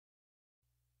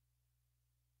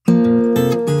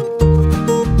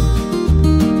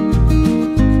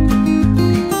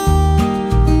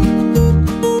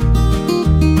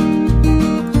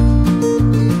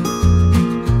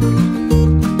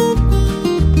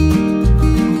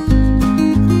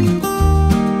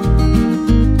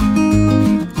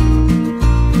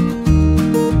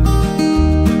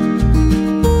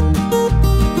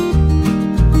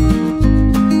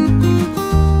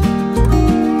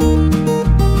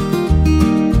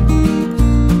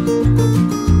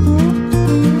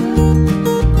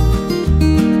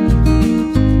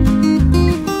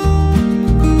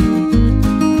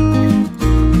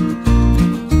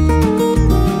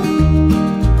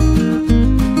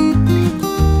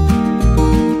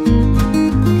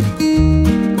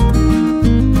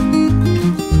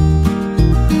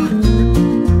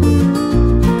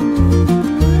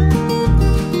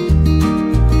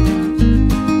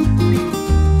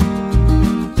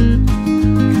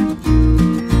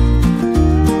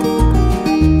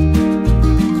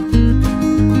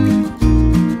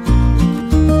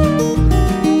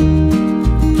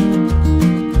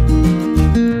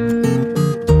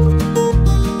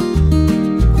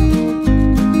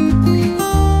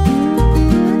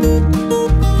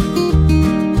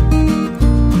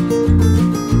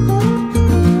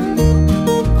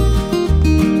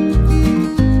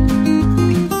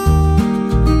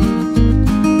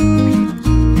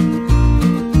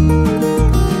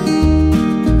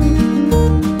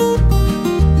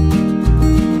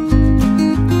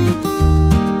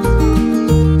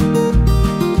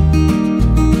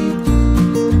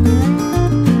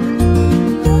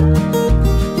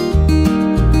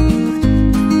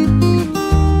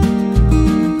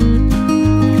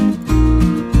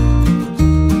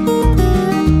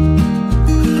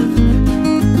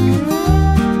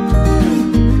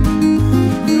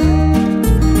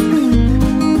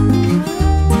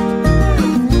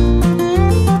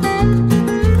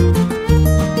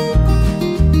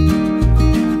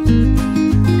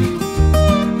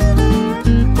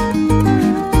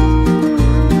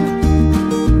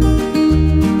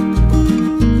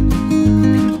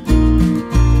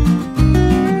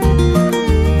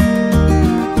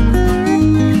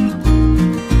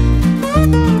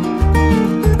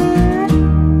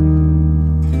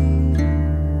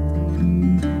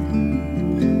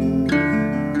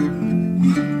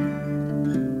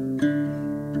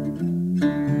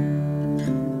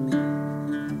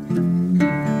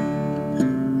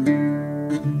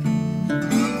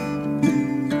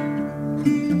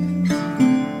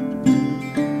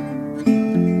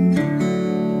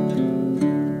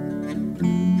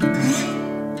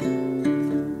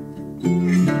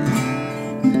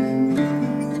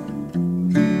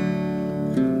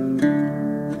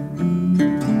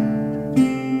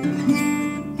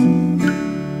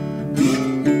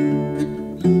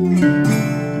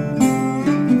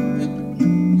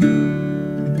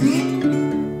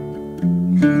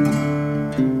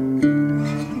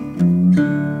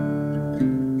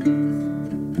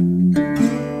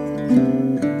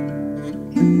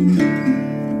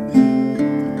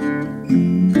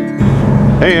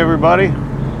Hey everybody,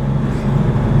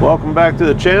 welcome back to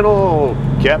the channel.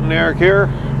 Captain Eric here.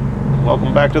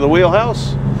 Welcome back to the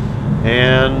wheelhouse.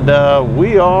 And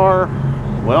we are,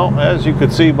 well, as you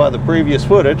could see by the previous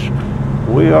footage,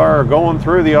 we are going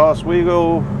through the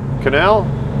Oswego Canal,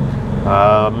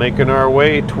 making our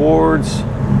way towards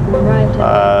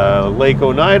Lake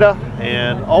Oneida,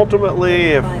 and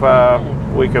ultimately, if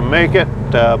we can make it,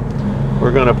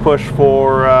 we're going to push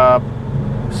for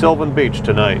Sylvan Beach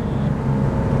tonight.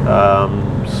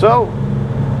 So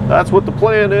that's what the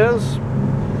plan is.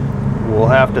 We'll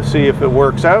have to see if it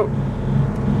works out.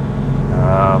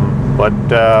 But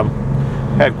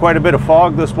had quite a bit of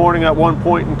fog this morning at one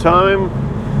point in time.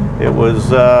 It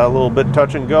was a little bit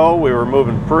touch and go. We were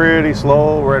moving pretty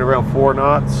slow, right around 4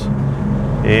 knots.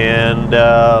 And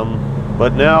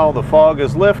but now the fog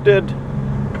is lifted.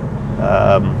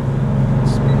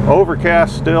 It's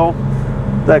overcast still.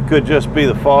 That could just be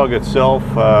the fog itself,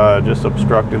 just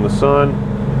obstructing the sun.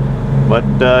 But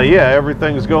yeah,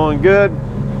 everything's going good.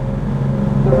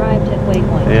 Arrived at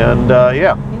waypoint. And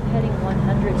yeah. New heading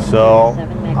 107 So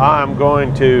megawatts. I'm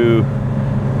going to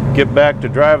get back to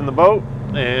driving the boat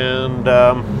and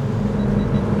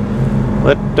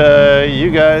let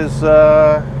you guys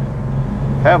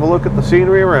have a look at the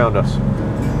scenery around us.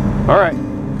 All right,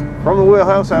 from the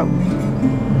wheelhouse out.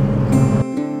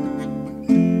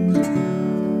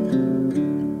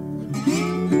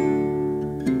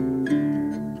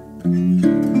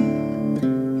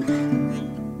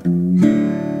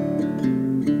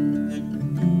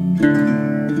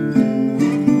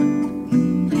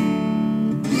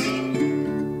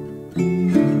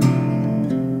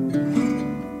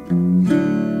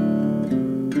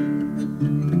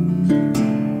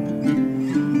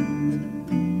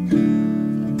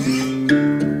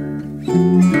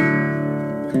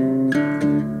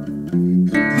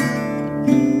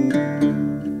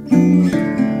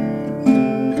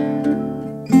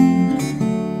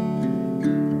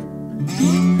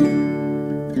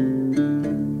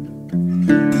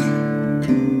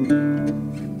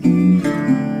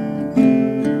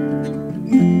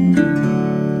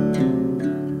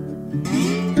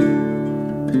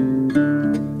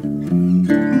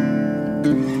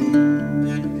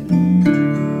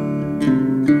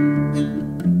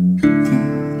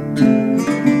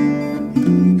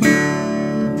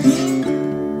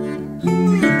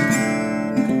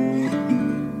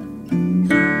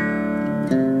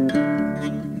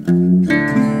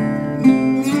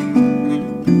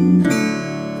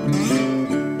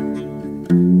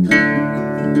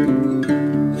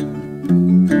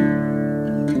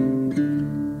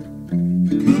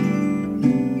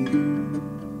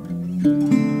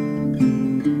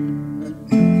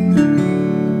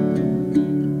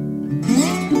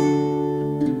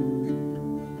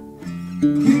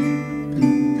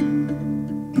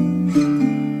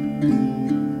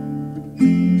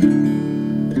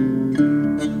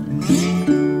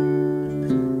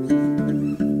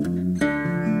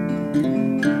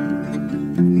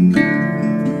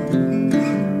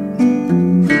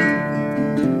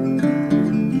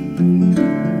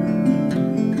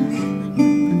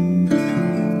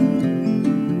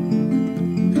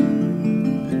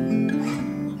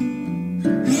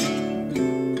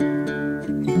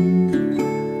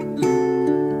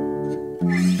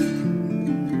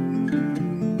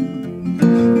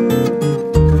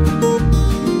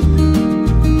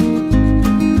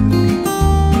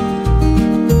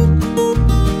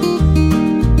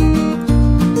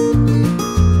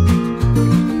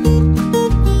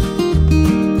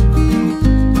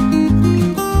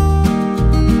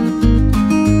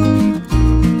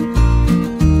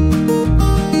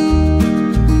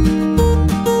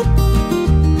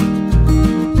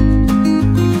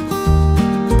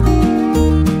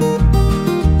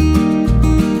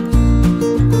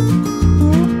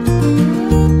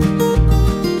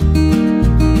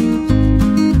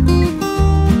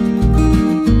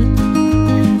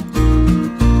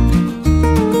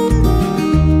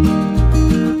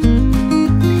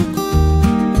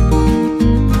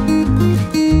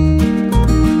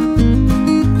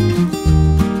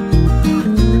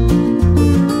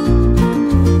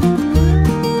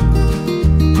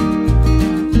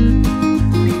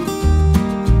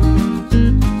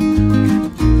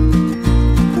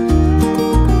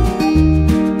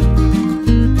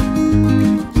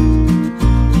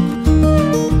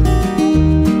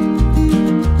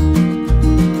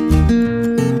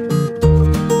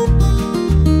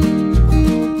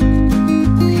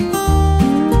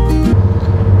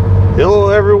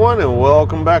 everyone, and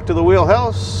welcome back to the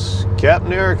wheelhouse.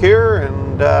 Captain Eric here,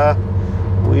 and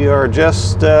we are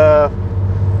just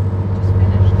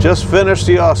Just finished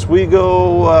the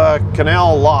Oswego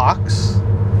Canal locks.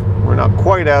 We're not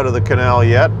quite out of the canal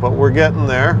yet, but we're getting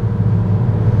there.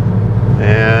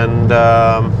 And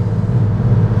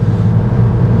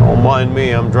don't mind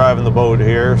me, I'm driving the boat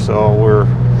here, so we're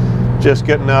just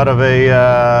getting out of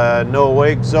a no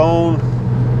wake zone,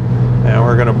 and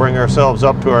we're going to bring ourselves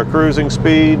up to our cruising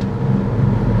speed,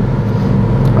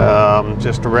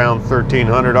 just around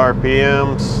 1300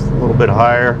 RPMs, a little bit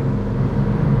higher.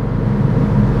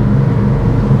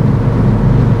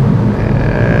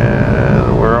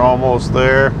 And we're almost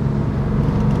there.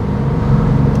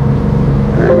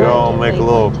 There we go. I'll make a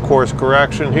little course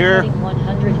correction here.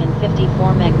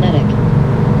 154 magnetic.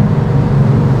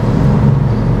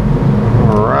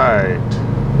 All right.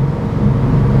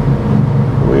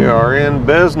 We are in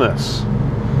business.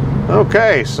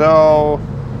 Okay, so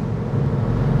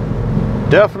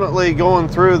definitely going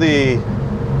through the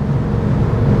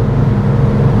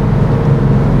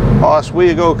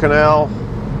Oswego Canal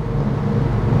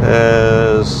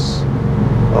is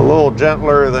a little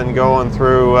gentler than going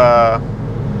through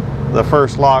the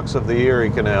first locks of the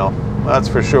Erie Canal, that's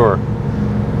for sure.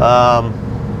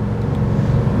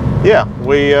 Yeah,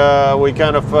 we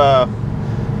kind of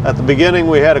at the beginning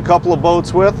we had a couple of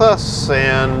boats with us,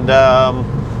 and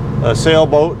a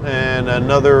sailboat and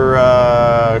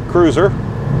another cruiser,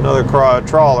 another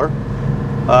trawler,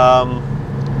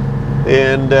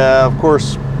 and of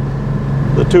course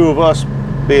the two of us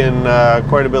being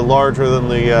quite a bit larger than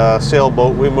the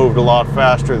sailboat, we moved a lot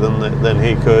faster than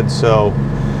he could. So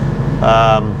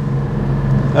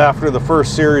after the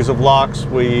first series of locks,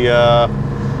 we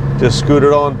just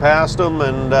scooted on past them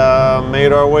and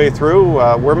made our way through.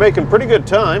 We're making pretty good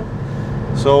time,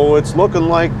 so it's looking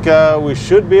like we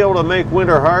should be able to make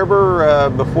Winter Harbor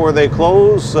before they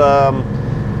close,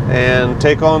 and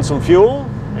take on some fuel,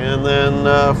 and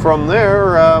then from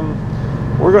there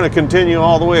we're going to continue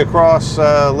all the way across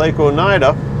Lake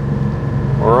Oneida,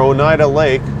 or Oneida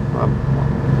Lake.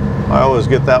 I always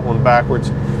get that one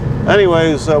backwards.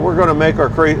 Anyways, we're going to make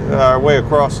our way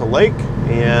across the lake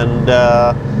and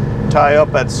tie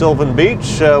up at Sylvan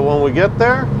Beach when we get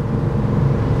there.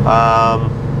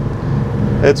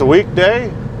 It's a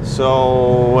weekday,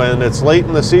 so, and it's late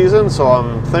in the season, so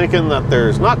I'm thinking that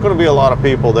there's not going to be a lot of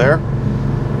people there.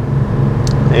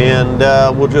 And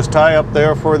we'll just tie up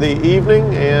there for the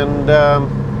evening and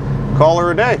call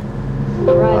her a day.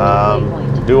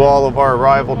 Do all of our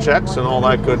arrival checks and all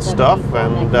that good stuff,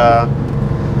 and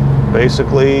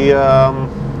basically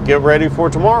get ready for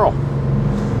tomorrow.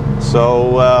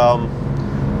 So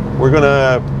we're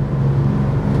gonna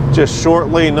just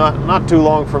shortly, not too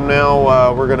long from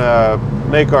now, we're gonna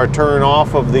make our turn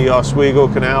off of the Oswego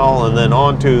Canal and then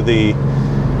onto the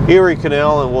Erie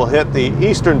Canal, and we'll hit the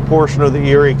eastern portion of the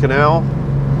Erie Canal,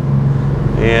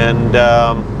 and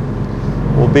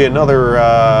we'll be another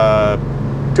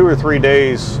 2 or 3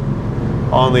 days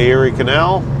on the Erie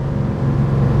Canal,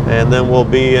 and then we'll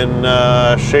be in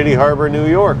Shady Harbor, New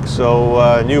York.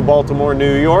 So New Baltimore,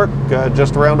 New York,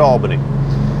 just around Albany.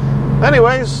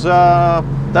 Anyways,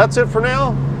 that's it for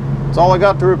now. That's all I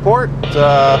got to report.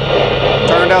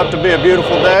 Turned out to be a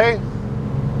beautiful day,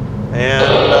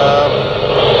 and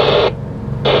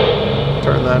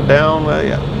turn that down.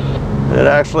 Yeah, it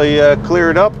actually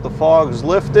cleared up. The fog's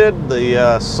lifted.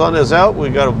 The sun is out. We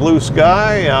got a blue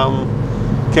sky.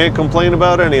 Can't complain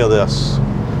about any of this.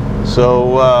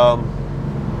 So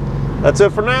that's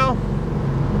it for now.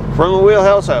 From the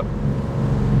Wheelhouse out.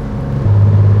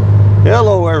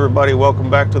 Hello everybody, welcome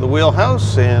back to the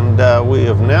Wheelhouse, and we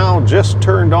have now just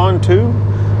turned onto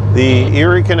the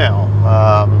Erie Canal.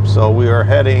 So we are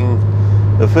heading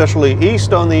officially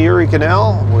east on the Erie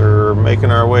Canal. We're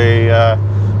making our way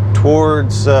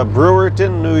towards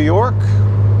Brewerton, New York,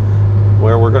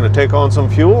 where we're going to take on some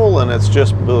fuel, and it's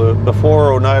just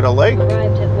before Oneida Lake.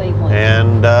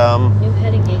 And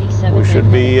we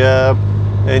should be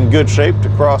in good shape to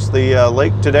cross the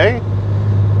lake today.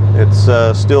 It's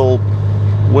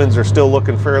winds are still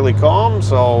looking fairly calm,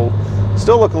 so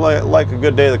still looking like a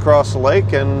good day to cross the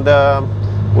lake, and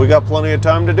we got plenty of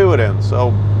time to do it in.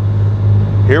 So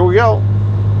here we go.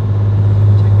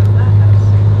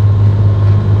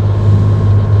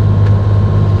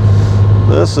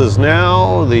 This is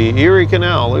now the Erie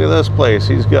Canal. Look at this place.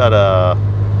 He's got a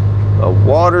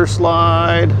water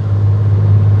slide,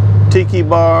 tiki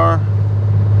bar,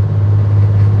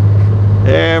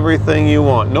 everything you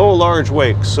want. No large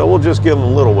wakes, so we'll just give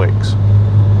them little wakes.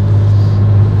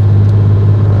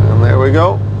 And there we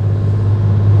go.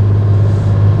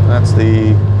 That's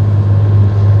the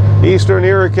Eastern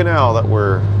Erie Canal that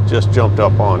we're just jumped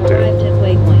up onto. Arrived at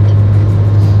waypoint.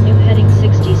 New heading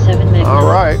 67 megawatts. All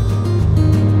right.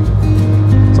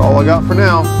 I got for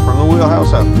now from the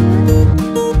wheelhouse out.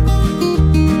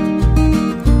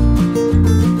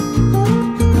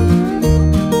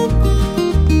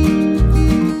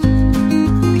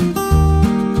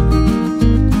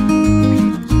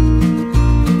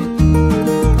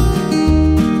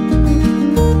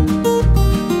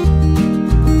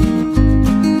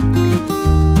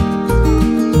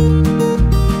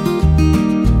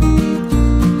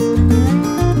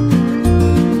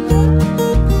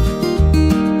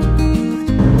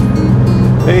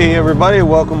 Hey everybody,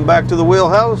 welcome back to the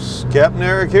wheelhouse. Captain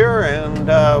Eric here,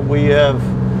 and we have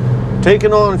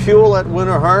taken on fuel at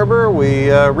Winter Harbor. We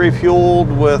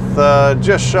refueled with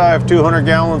just shy of 200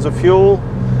 gallons of fuel,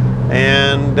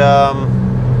 and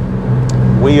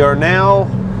we are now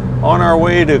on our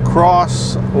way to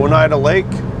cross Oneida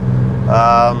Lake.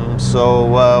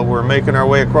 So we're making our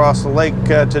way across the lake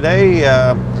today,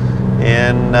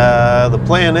 and the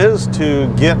plan is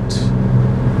to get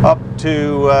up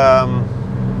to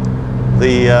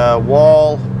the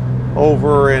wall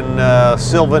over in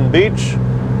Sylvan Beach,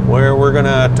 where we're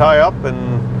gonna tie up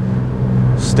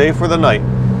and stay for the night.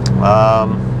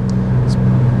 It's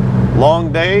a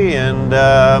long day, and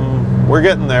we're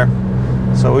getting there.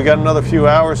 So we got another few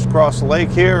hours to cross the lake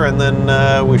here, and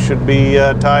then we should be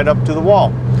tied up to the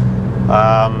wall.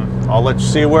 I'll let you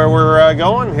see where we're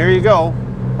going. Here you go,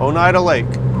 Oneida Lake.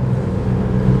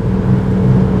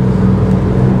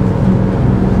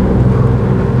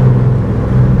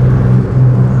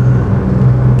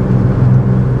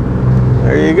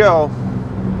 There you go.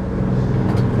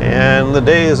 And the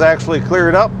day is actually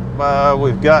cleared up.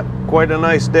 We've got quite a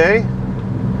nice day.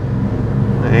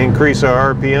 Increase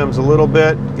our RPMs a little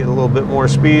bit, get a little bit more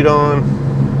speed on.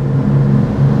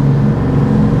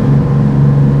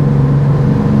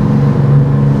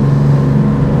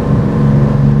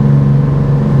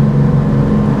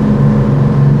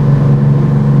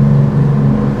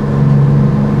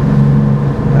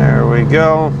 There we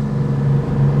go.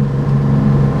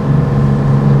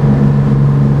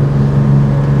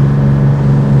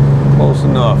 Close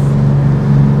enough.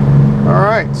 All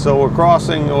right, so we're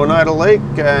crossing Oneida Lake,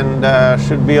 and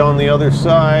should be on the other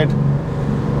side,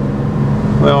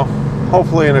 well,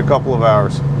 hopefully in a couple of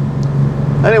hours.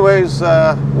 Anyways,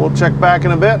 we'll check back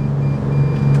in a bit.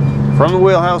 From the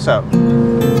wheelhouse out.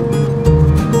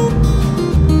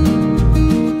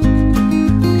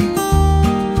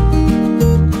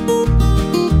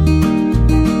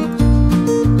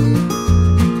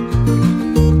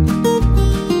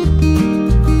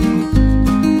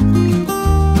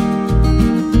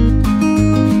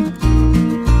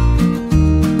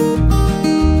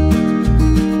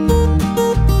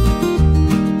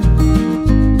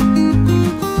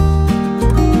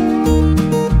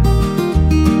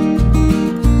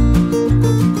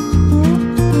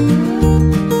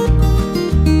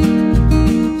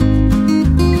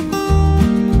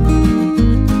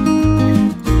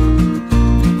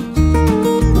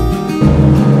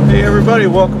 Everybody,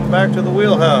 welcome back to the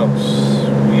wheelhouse.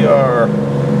 We are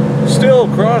still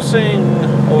crossing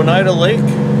Oneida Lake,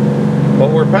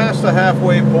 but we're past the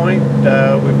halfway point.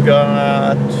 We've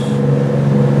got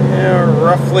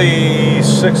roughly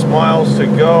 6 miles to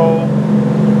go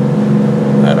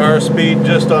at our speed,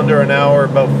 just under an hour,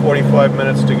 about 45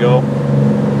 minutes to go,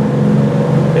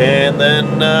 and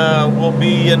then we'll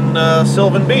be in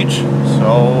Sylvan Beach.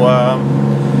 So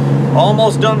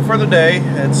almost done for the day.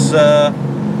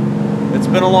 It's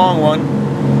been a long one.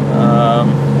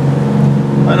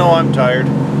 I know I'm tired,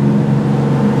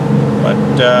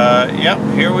 but yeah,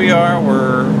 here we are.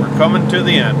 We're coming to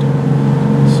the end.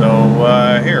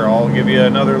 So here, I'll give you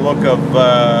another look of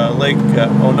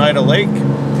Oneida Lake,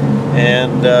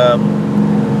 and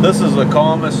this is the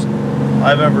calmest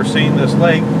I've ever seen this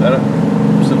lake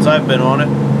since I've been on it.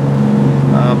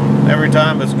 Every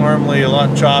time it's normally a lot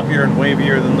choppier and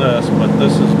wavier than this, but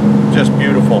this is just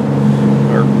beautiful.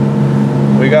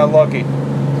 We got lucky.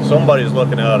 Somebody's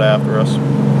looking out after us.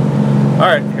 All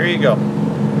right, here you go.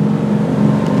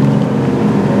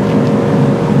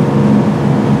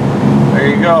 There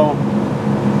you go.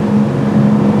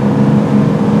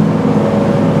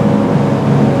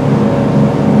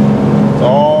 It's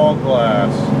all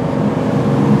glass.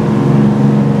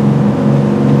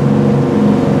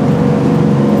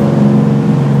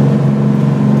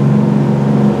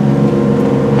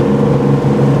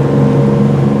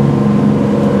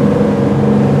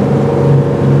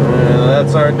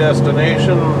 That's our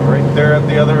destination, right there at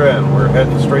the other end. We're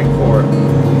heading straight for it.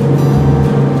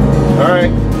 All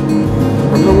right,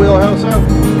 from the wheelhouse out.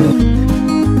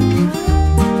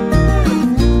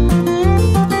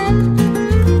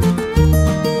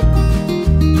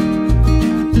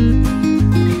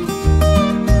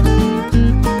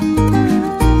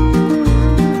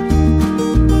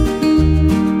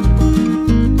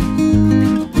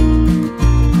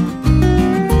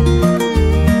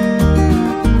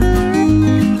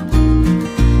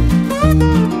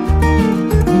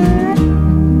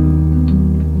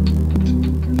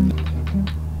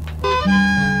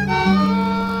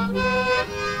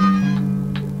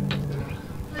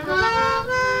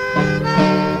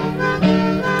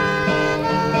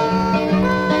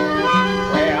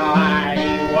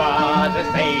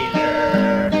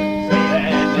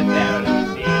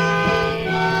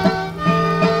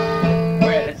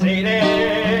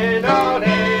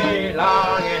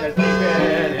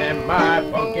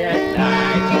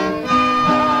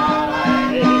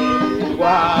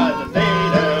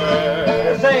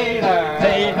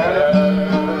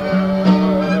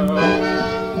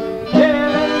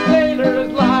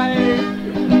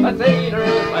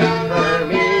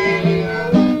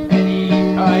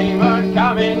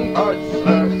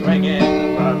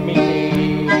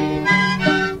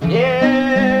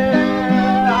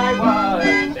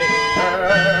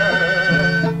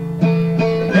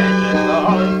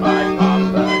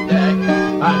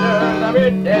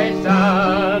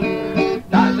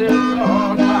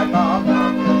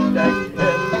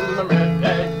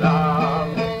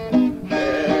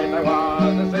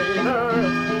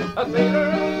 later.